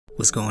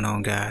What's going on,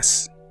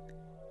 guys?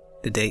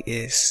 The date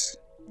is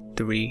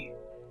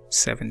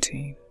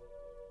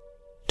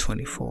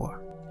 3/17/24,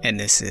 and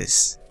this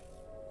is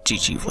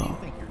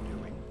GGVLOG.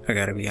 I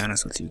gotta be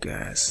honest with you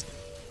guys.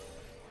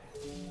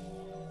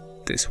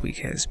 This week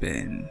has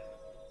been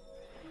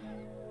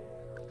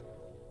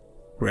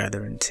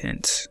rather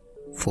intense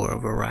for a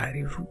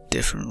variety of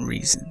different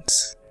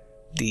reasons.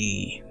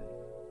 The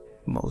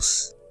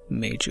most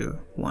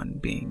major one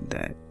being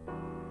that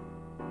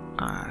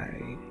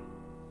I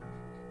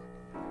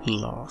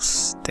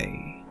lost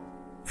a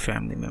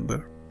family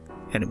member,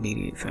 an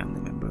immediate family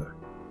member,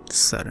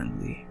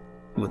 suddenly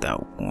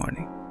without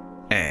warning,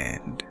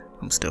 and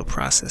I'm still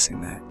processing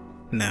that.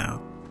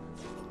 Now,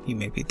 you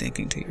may be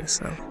thinking to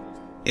yourself,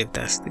 if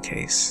that's the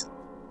case,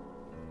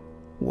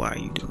 why are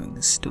you doing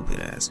this stupid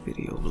ass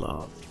video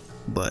vlog?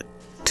 But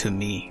to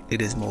me, it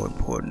is more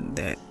important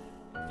that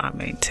I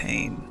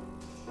maintain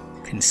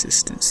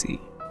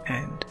consistency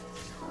and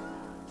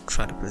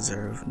try to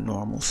preserve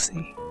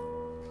normalcy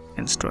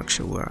and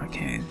structure where I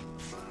can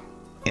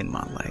in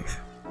my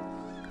life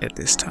at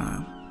this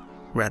time,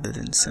 rather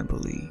than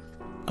simply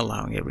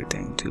allowing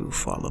everything to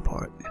fall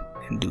apart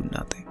and do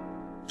nothing.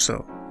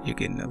 So you're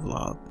getting a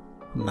vlog.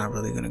 I'm not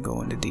really going to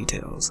go into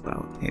details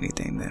about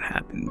anything that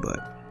happened, but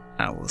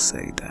I will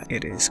say that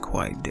it is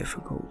quite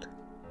difficult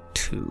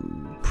to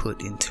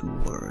put into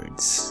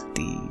words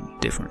the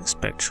different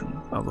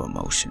spectrum of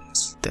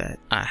emotions that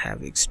I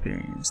have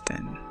experienced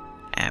and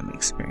am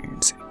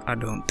experiencing. I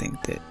don't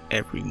think that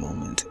every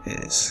moment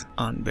is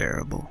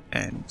unbearable,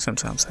 and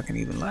sometimes I can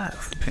even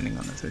laugh depending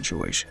on the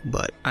situation,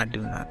 but I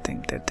do not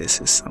think that this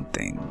is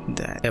something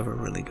that ever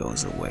really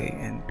goes away.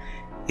 And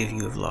if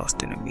you have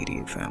lost an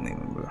immediate family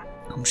member,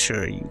 I'm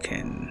sure you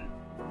can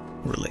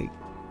relate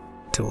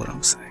to what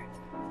I'm saying,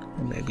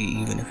 or maybe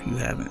even if you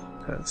haven't,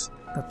 because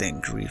I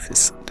think grief is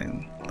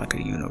something like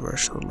a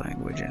universal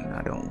language, and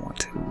I don't want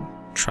to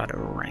try to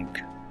rank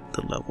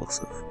the levels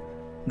of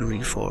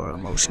grief or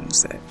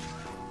emotions that a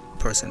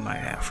person might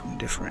have from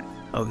different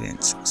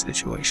events and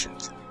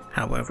situations.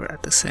 However,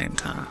 at the same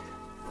time,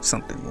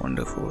 something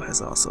wonderful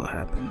has also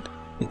happened,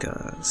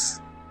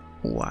 because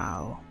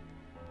while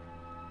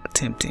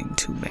attempting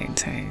to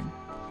maintain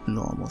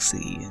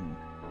normalcy and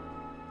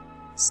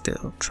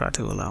still try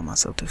to allow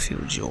myself to feel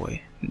joy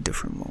in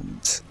different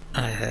moments,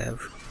 I have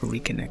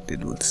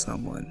reconnected with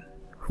someone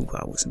who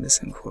I was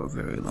missing for a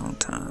very long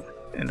time,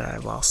 and I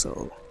have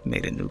also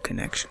made a new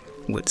connection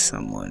with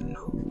someone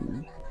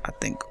who I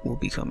think will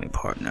become a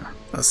partner,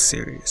 a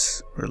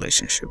serious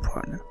relationship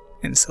partner.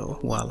 And so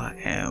while I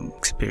am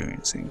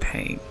experiencing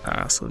pain,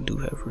 I also do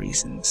have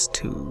reasons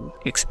to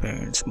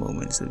experience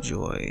moments of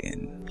joy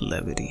and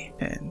levity,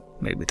 and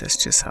maybe that's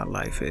just how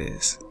life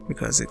is,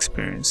 because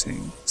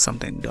experiencing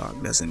something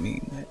dark doesn't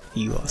mean that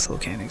you also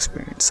can't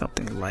experience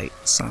something light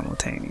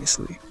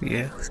simultaneously.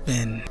 Yeah, it's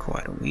been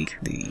quite a week.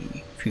 The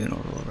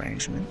funeral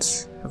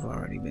arrangements have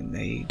already been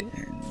made,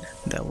 and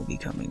that will be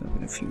coming up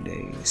in a few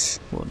days,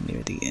 well,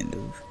 near the end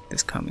of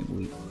this coming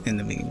week. In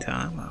the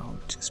meantime, I'll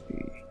just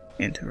be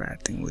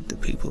interacting with the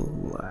people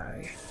who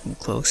I am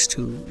close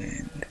to,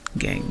 and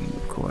gaming,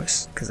 of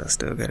course, because I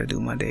still gotta do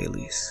my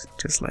dailies,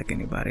 just like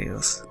anybody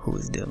else who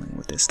is dealing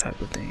with this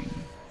type of thing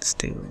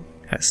still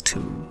has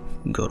to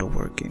go to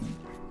work and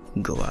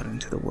go out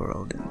into the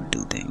world and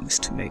do things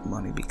to make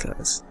money,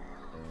 because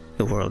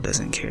the world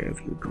doesn't care if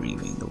you're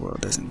grieving. The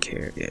world doesn't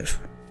care if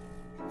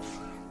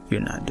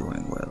you're not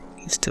doing well.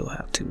 You still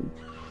have to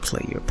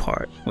play your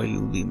part, where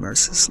you will be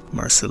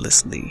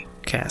mercilessly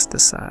cast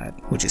aside,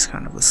 which is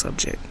kind of a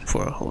subject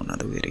for a whole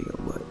nother video,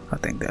 but I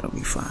think that'll be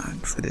fine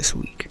for this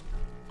week.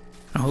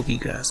 I hope you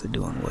guys are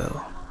doing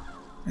well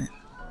and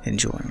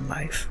enjoying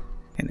life,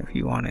 and if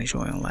you aren't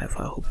enjoying life,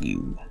 I hope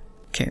you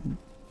can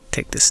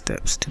take the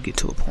steps to get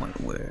to a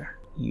point where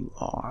you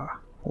are,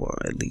 or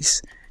at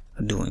least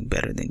are doing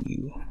better than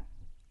you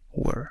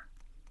were,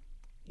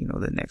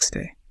 the next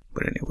day.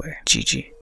 But anyway, GG.